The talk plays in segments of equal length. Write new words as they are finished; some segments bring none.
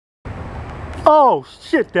Oh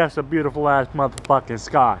shit, that's a beautiful ass motherfucking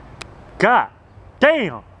sky. God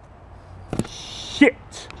damn.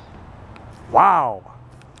 Shit. Wow.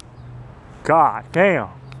 God damn.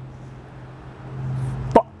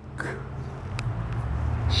 Fuck.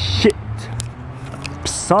 Shit.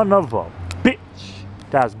 Son of a bitch.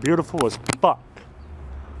 That's beautiful as fuck.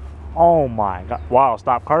 Oh my god. Wow,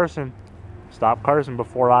 stop cursing. Stop cursing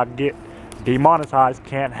before I get demonetized.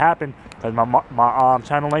 Can't happen because my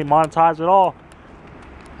channel ain't monetized at all.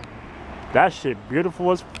 That shit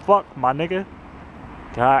beautiful as fuck, my nigga.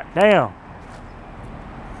 God damn.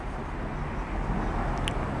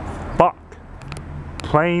 Fuck.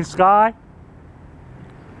 Plain sky.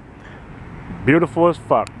 Beautiful as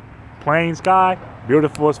fuck. Plain sky.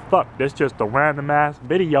 Beautiful as fuck. This just a random ass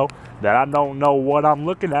video that I don't know what I'm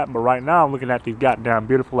looking at, but right now I'm looking at these goddamn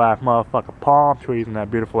beautiful ass motherfucking palm trees and that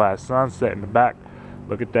beautiful ass sunset in the back.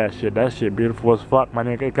 Look at that shit. That shit beautiful as fuck, my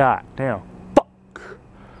nigga. God damn. Fuck.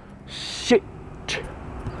 Shit.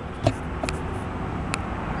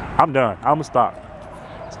 I'm done. I'ma stop.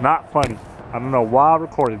 It's not funny. I don't know why I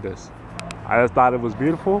recorded this. I just thought it was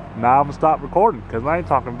beautiful. Now I'm gonna stop recording because I ain't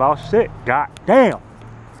talking about shit. God damn.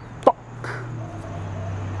 Fuck.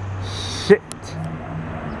 Shit.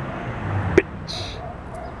 Bitch.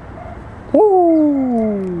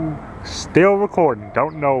 Woo. Still recording.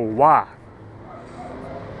 Don't know why.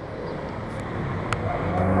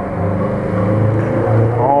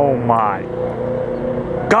 Oh my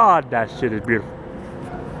God, that shit is beautiful.